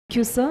Thank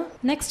you, sir.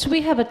 Next,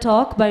 we have a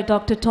talk by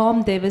Dr.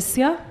 Tom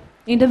DeVasia,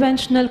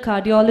 interventional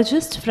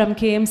cardiologist from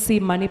KMC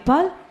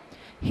Manipal.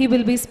 He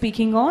will be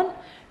speaking on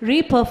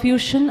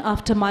reperfusion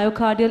after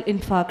myocardial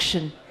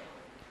infarction.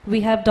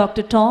 We have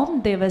Dr.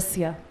 Tom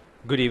DeVasia.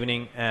 Good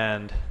evening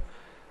and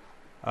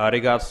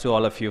regards to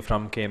all of you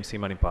from KMC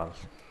Manipal.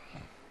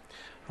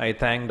 I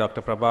thank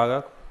Dr.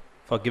 Prabhagar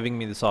for giving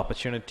me this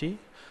opportunity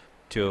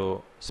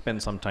to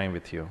spend some time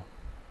with you.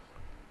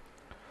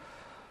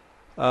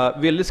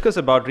 We'll discuss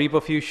about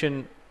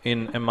reperfusion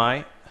in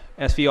MI.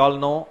 As we all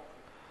know,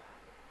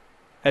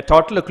 a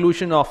total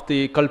occlusion of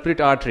the culprit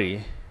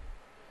artery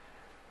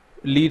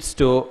leads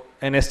to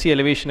an ST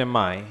elevation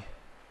MI,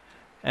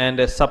 and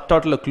a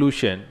subtotal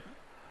occlusion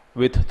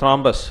with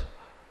thrombus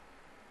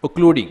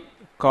occluding,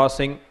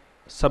 causing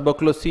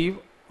subocclusive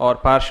or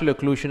partial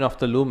occlusion of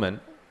the lumen,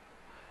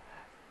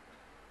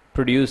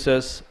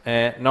 produces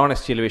a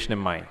non-ST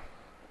elevation MI.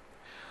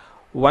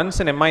 Once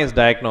an MI is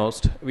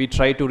diagnosed, we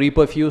try to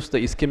reperfuse the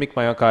ischemic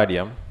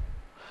myocardium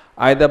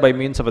either by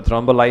means of a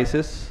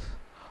thrombolysis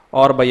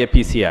or by a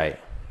PCI.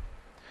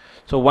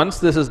 So once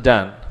this is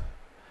done,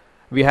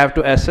 we have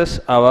to assess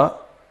our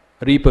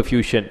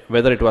reperfusion,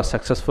 whether it was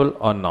successful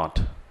or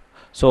not.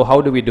 So how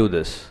do we do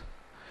this?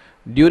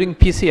 During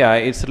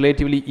PCI, it's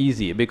relatively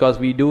easy because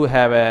we do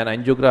have an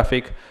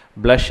angiographic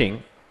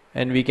blushing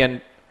and we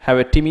can have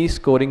a TIMI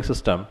scoring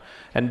system,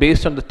 and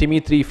based on the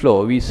TIMI 3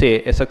 flow, we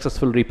say a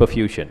successful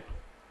reperfusion.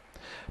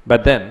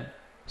 But then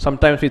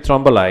sometimes we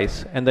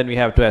thrombolyze and then we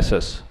have to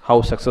assess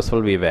how successful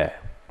we were.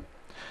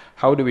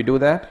 How do we do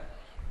that?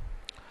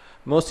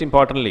 Most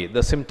importantly,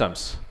 the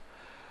symptoms.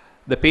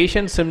 The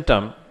patient's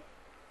symptom,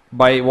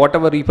 by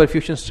whatever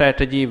reperfusion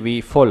strategy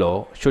we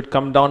follow, should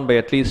come down by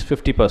at least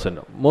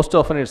 50%. Most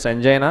often it's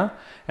angina,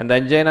 and the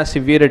angina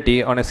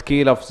severity on a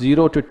scale of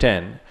 0 to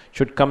 10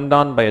 should come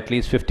down by at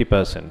least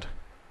 50%.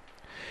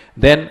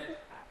 Then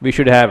we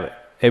should have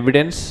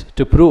evidence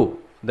to prove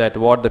that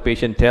what the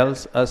patient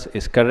tells us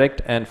is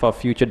correct and for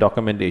future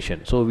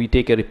documentation. So we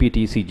take a repeat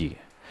ECG.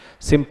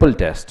 Simple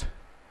test.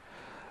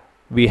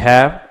 We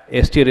have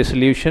ST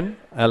resolution.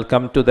 I'll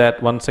come to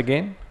that once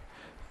again.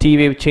 T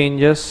wave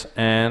changes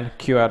and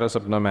QRS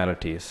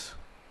abnormalities.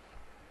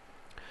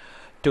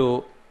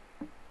 To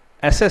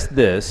assess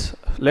this,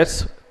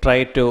 let's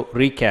try to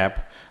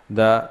recap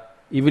the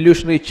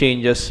evolutionary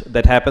changes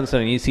that happens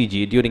in an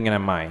ECG during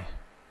an MI.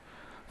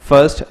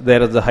 First,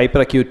 there is the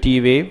hyperacute T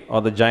wave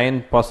or the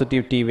giant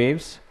positive T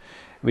waves,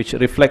 which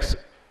reflects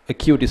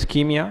acute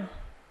ischemia.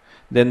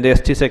 Then the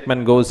ST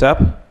segment goes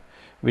up,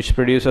 which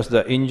produces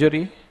the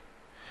injury.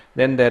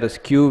 Then there is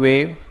Q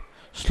wave,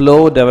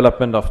 slow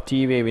development of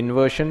T wave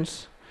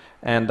inversions,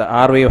 and the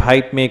R wave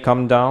height may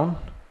come down.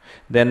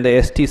 Then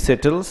the ST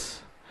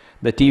settles,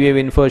 the T wave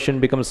inversion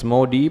becomes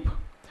more deep,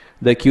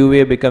 the Q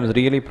wave becomes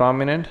really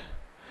prominent.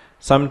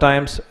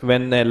 Sometimes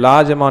when a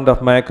large amount of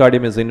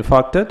myocardium is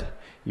infarcted,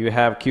 you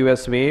have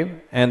QS wave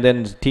and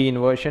then T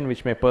inversion,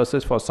 which may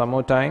persist for some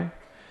more time.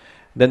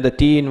 Then the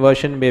T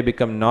inversion may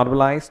become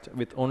normalized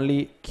with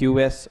only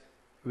QS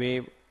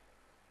wave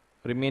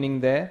remaining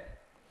there.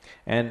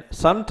 And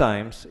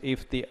sometimes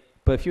if the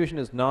perfusion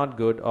is not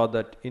good or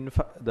that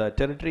the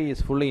territory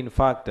is fully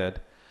infarcted,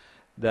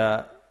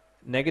 the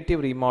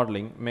negative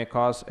remodeling may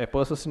cause a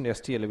persistent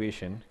ST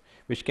elevation,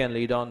 which can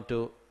lead on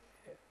to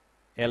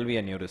LV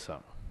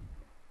aneurysm.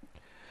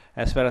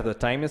 As far as the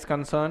time is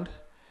concerned,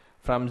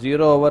 from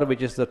 0 hour,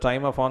 which is the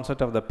time of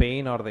onset of the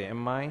pain or the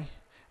MI,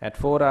 at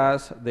 4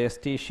 hours the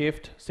ST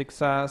shift,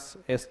 6 hours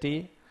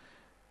ST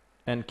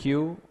and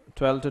Q,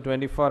 12 to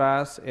 24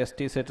 hours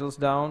ST settles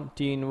down,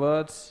 T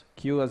inverts,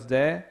 Q is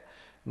there,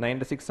 9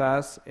 to 6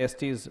 hours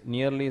ST is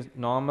nearly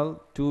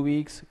normal, 2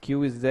 weeks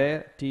Q is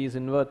there, T is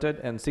inverted,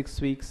 and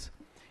 6 weeks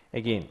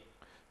again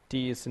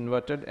T is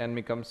inverted and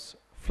becomes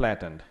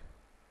flattened.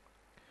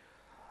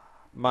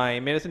 My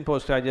medicine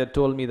postgraduate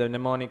told me the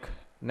mnemonic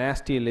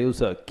nasty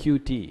loser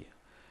QT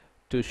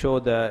to show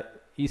the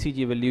ECG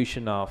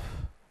evolution of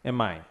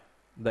MI.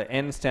 The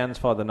N stands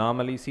for the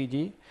normal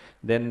ECG,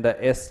 then the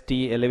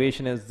ST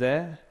elevation is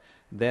there,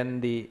 then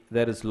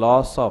there is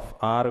loss of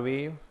R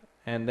wave,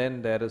 and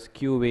then there is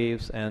Q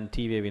waves and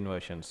T wave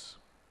inversions.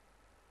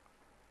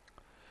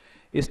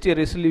 ST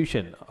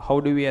resolution,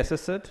 how do we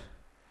assess it?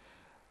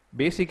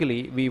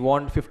 Basically, we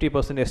want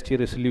 50% ST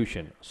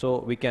resolution. So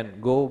we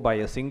can go by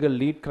a single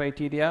lead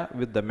criteria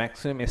with the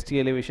maximum ST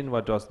elevation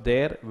what was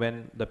there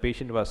when the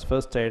patient was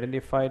first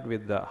identified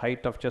with the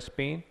height of chest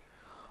pain,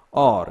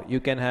 or you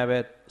can have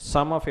a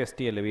sum of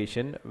ST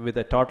elevation with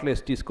a total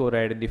ST score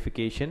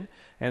identification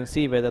and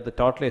see whether the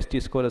total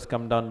ST score has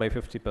come down by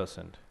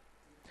 50%.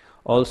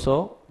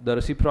 Also, the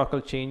reciprocal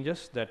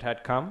changes that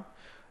had come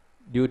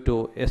due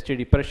to ST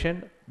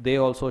depression, they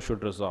also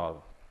should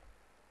resolve.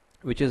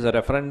 Which is the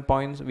reference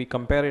points we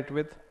compare it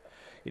with.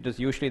 It is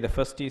usually the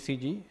first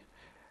ECG,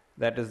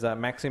 that is the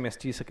maximum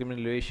ST segment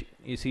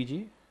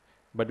ECG,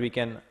 but we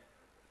can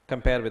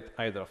compare with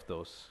either of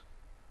those.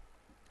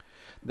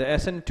 The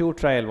Assent 2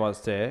 trial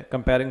was there,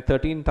 comparing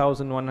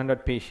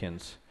 13,100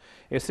 patients.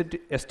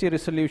 ST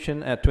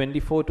resolution at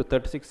 24 to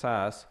 36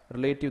 hours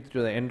relative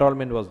to the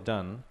enrollment was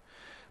done,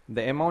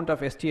 The amount of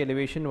ST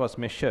elevation was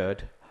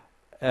measured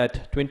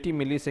at 20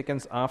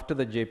 milliseconds after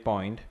the J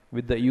point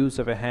with the use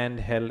of a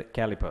handheld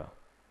caliper.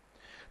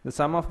 The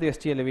sum of the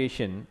ST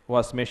elevation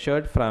was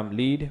measured from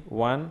lead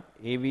 1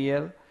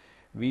 AVL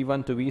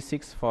V1 to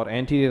V6 for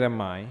anterior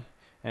MI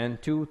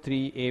and 2,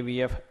 3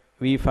 AVF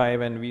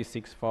V5 and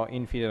V6 for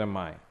inferior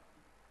MI.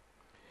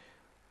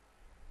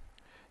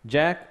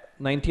 Jack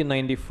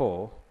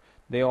 1994,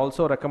 they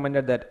also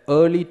recommended that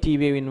early T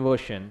wave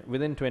inversion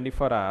within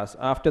 24 hours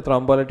after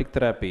thrombolytic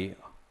therapy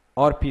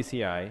or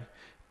PCI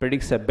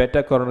predicts a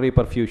better coronary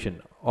perfusion,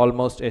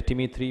 almost a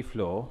TIMI-3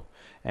 flow,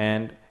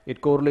 and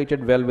it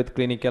correlated well with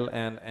clinical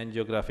and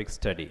angiographic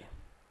study.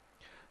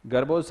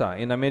 Garbosa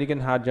in American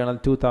Heart Journal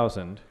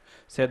 2000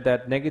 said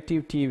that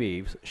negative T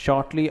waves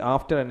shortly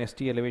after an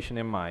ST elevation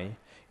MI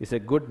is a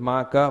good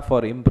marker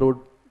for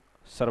improved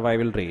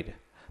survival rate.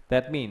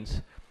 That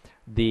means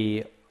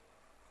the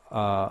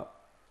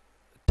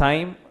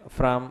time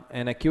from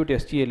an acute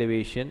ST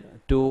elevation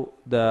to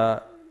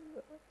the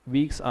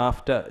weeks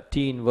after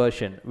T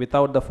inversion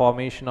without the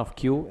formation of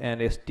Q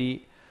and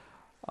ST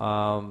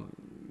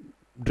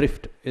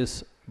drift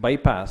is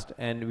bypassed,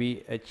 and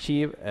we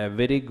achieve a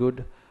very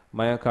good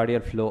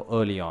myocardial flow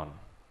early on.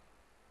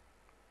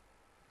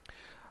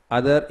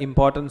 Other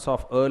importance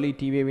of early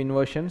T wave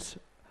inversions: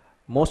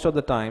 most of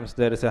the times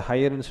there is a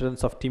higher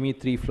incidence of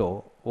TIMI-3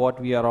 flow,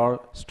 what we are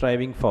all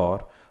striving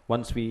for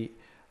once we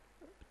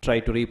try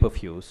to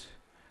reperfuse.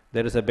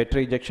 There is a better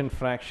ejection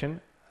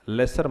fraction,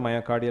 lesser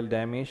myocardial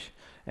damage,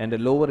 and a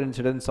lower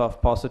incidence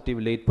of positive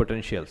late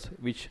potentials,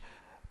 which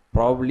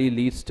probably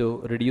leads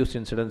to reduced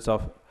incidence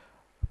of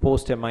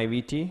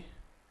post-MIVT,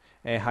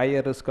 a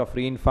higher risk of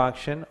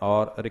reinfarction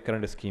or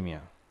recurrent ischemia.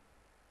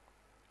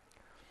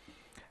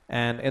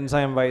 And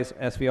enzyme wise,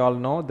 as we all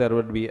know, there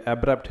would be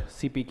abrupt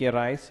CPK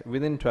rise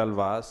within 12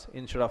 hours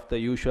instead of the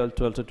usual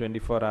 12 to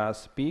 24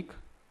 hours peak.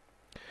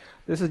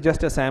 This is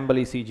just a sample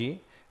ECG.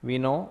 We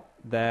know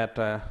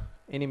that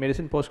any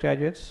medicine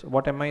postgraduates,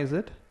 what MI is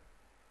it?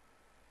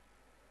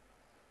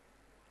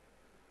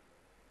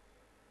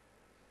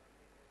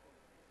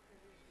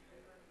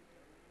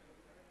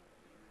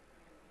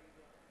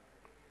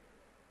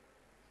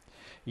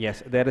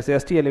 Yes, there is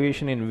ST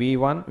elevation in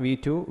V1,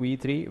 V2,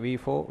 V3,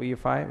 V4,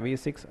 V5,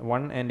 V6,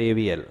 1 and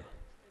AVL.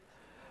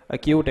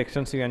 Acute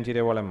extensive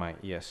anterior wall MI,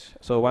 yes.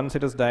 So once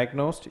it is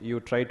diagnosed,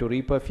 you try to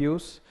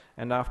reperfuse,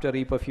 and after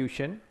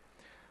reperfusion,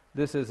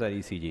 this is a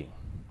ECG.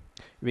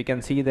 We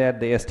can see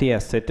that the ST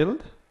has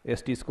settled,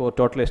 ST score,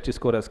 total ST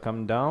score has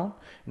come down,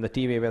 and the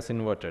T wave has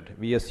inverted.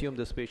 We assume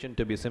this patient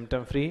to be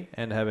symptom free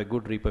and have a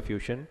good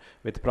reperfusion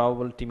with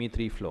probable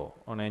TIMI-3 flow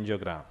on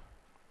angiogram.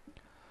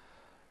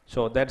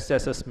 So that's the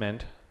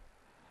assessment.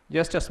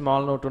 Just a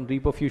small note on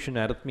reperfusion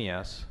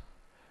arrhythmias.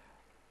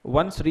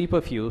 Once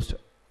reperfused,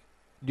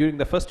 during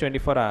the first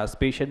 24 hours,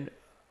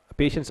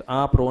 patients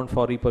are prone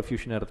for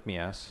reperfusion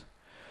arrhythmias.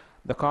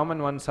 The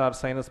common ones are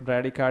sinus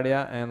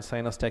bradycardia and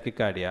sinus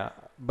tachycardia,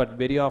 but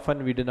very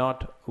often we do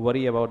not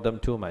worry about them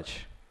too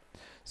much.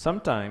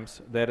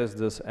 Sometimes there is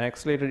this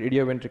accelerated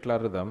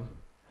idioventricular rhythm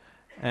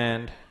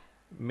and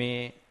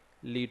may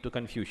lead to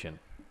confusion.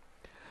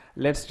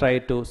 Let's try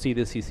to see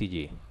this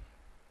ECG.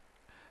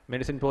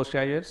 Medicine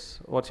postgraduates,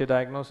 what's your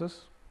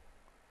diagnosis?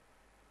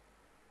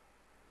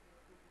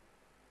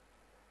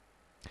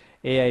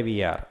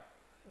 AIVR.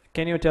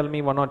 Can you tell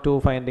me one or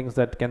two findings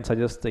that can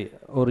suggest the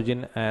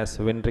origin as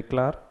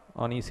ventricular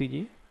on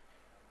ECG?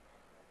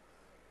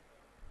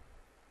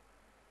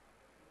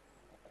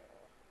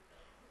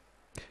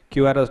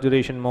 QRS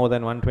duration more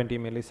than 120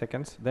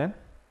 milliseconds. Then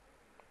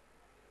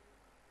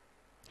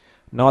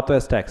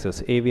northwest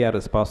axis, AVR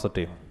is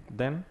positive.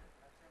 Then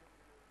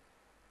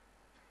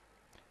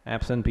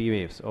absent P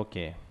waves.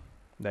 Okay,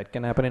 that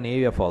can happen in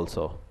AVF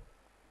also.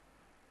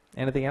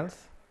 Anything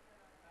else?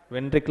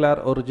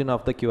 Ventricular origin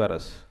of the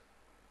QRS.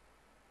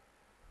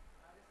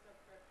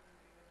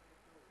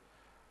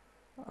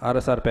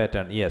 RSR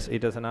pattern. Yes,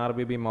 it is an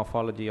RBB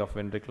morphology of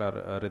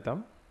ventricular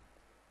rhythm.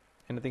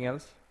 Anything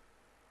else?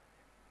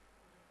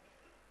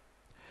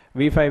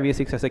 V5,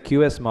 V6 has a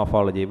QS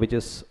morphology, which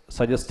is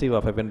suggestive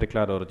of a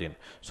ventricular origin.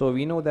 So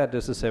we know that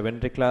this is a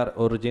ventricular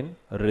origin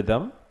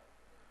rhythm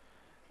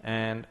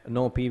and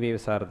no P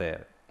waves are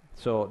there.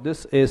 So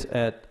this is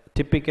a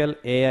typical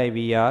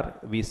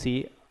AIVR we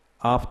see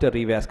after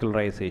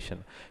revascularization.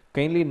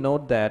 Kindly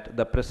note that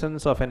the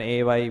presence of an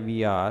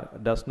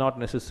AIVR does not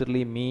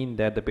necessarily mean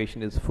that the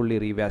patient is fully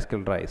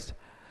revascularized.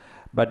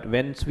 But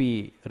once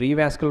we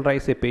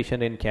revascularize a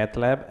patient in cath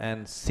lab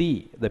and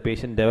see the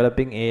patient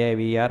developing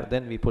AIVR,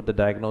 then we put the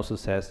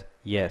diagnosis as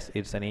yes,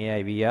 it's an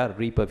AIVR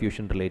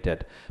reperfusion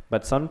related.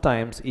 But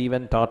sometimes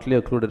even totally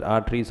occluded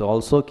arteries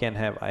also can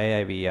have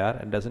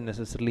AIVR and doesn't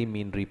necessarily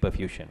mean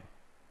reperfusion.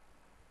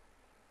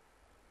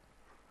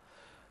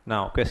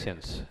 Now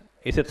questions.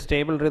 Is it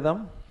stable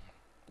rhythm?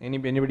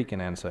 Anybody can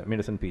answer.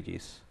 Medicine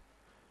PGs.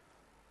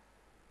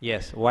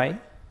 Yes. Why?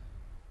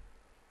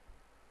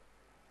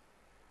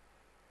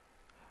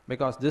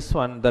 Because this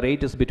one, the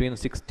rate is between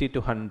 60 to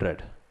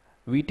 100.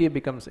 VT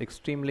becomes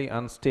extremely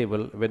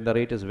unstable when the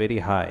rate is very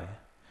high.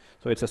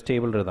 So it's a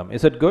stable rhythm.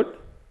 Is it good?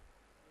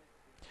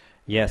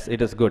 Yes,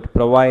 it is good,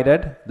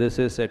 provided this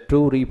is a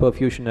true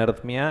reperfusion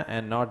arrhythmia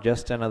and not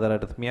just another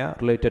arrhythmia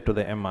related to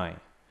the MI.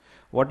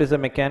 What is the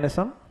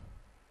mechanism?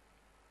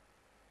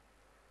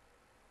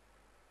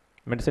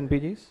 Medicine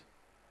PGs?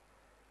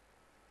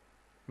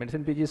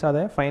 Medicine PGs are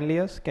there? Final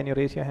years, can you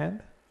raise your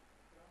hand?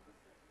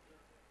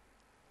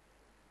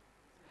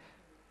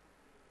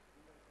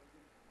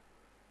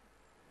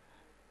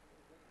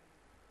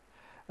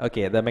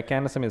 Okay, the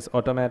mechanism is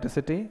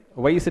automaticity.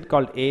 Why is it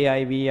called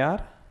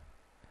AIVR?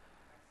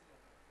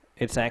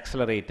 It's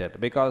accelerated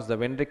because the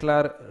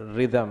ventricular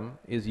rhythm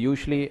is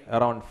usually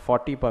around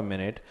 40 per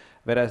minute,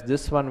 whereas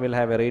this one will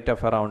have a rate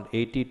of around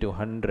 80 to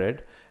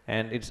 100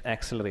 and it's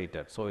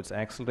accelerated. So it's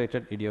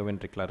accelerated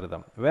idioventricular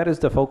rhythm. Where is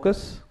the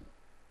focus?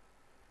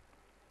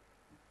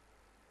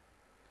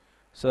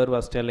 Sir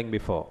was telling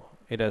before,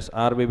 it is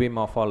RBB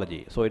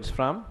morphology. So it's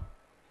from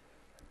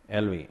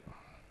LV.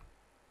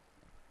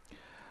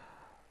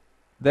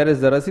 There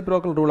is the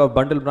reciprocal rule of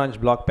bundle branch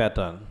block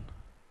pattern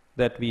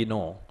that we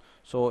know.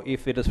 So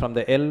if it is from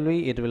the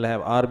LV, it will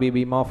have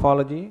RBB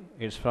morphology.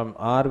 It's from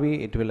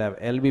RV, it will have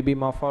LBB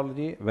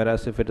morphology.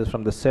 Whereas if it is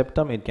from the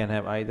septum, it can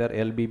have either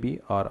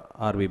LBB or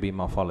RBB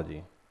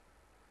morphology.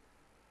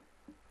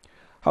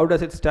 How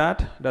does it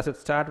start? Does it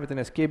start with an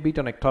escape beat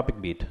or an ectopic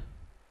beat?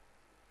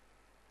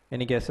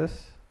 Any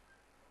guesses?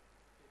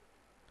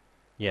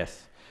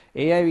 Yes.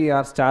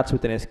 AIVR starts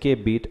with an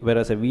escape beat,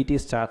 whereas a VT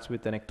starts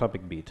with an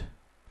ectopic beat.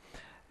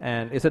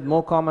 And is it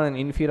more common in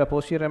inferior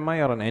posterior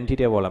MI or an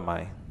anterior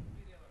MI?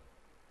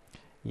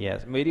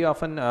 Yes, very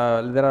often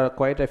there are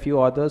quite a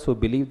few others who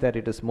believe that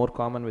it is more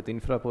common with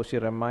inferior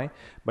posterior MI,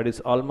 but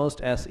it's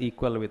almost as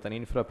equal with an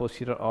inferior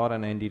posterior or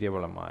an anterior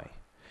MI.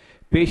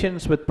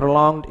 Patients with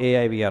prolonged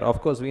AIVR,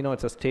 of course we know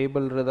it's a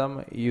stable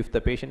rhythm. If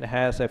the patient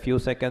has a few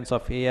seconds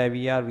of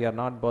AIVR, we are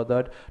not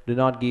bothered. Do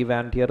not give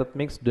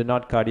antiarrhythmics, do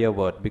not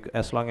cardiovert,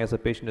 as long as the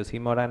patient is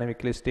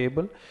hemodynamically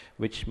stable,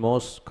 which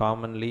most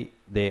commonly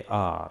they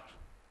are.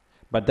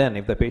 But then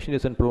if the patient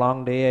is in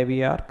prolonged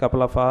AIVR,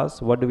 couple of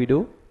hours, what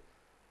do?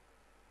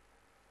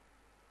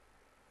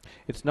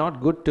 It's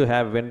not good to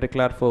have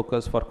ventricular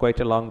focus for quite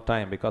a long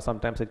time because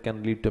sometimes it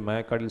can lead to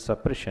myocardial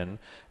suppression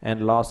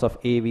and loss of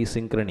AV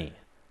synchrony.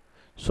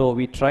 So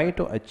we try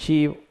to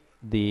achieve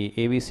the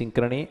AV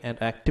synchrony and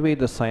activate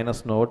the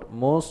sinus node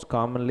most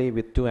commonly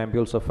with 2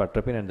 ampules of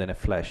atropine and then a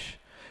flush.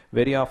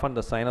 Very often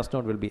the sinus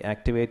node will be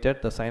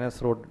activated, the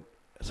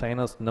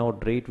sinus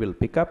node rate will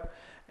pick up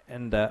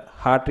and the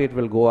heart rate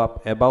will go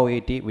up above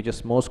 80, which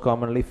is most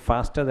commonly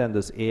faster than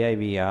this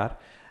AIVR,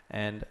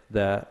 and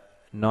the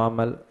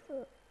normal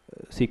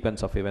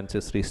sequence of events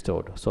is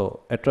restored. So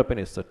atropine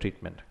is the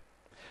treatment.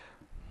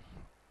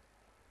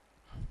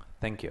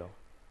 Thank you.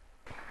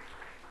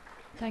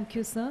 Thank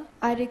you, sir.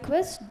 I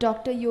request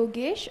Dr.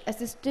 Yogesh,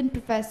 Assistant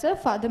Professor,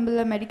 Father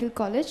Muller Medical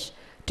College,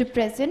 to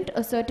present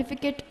a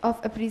certificate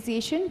of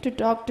appreciation to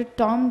Dr.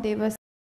 Tom Devasia.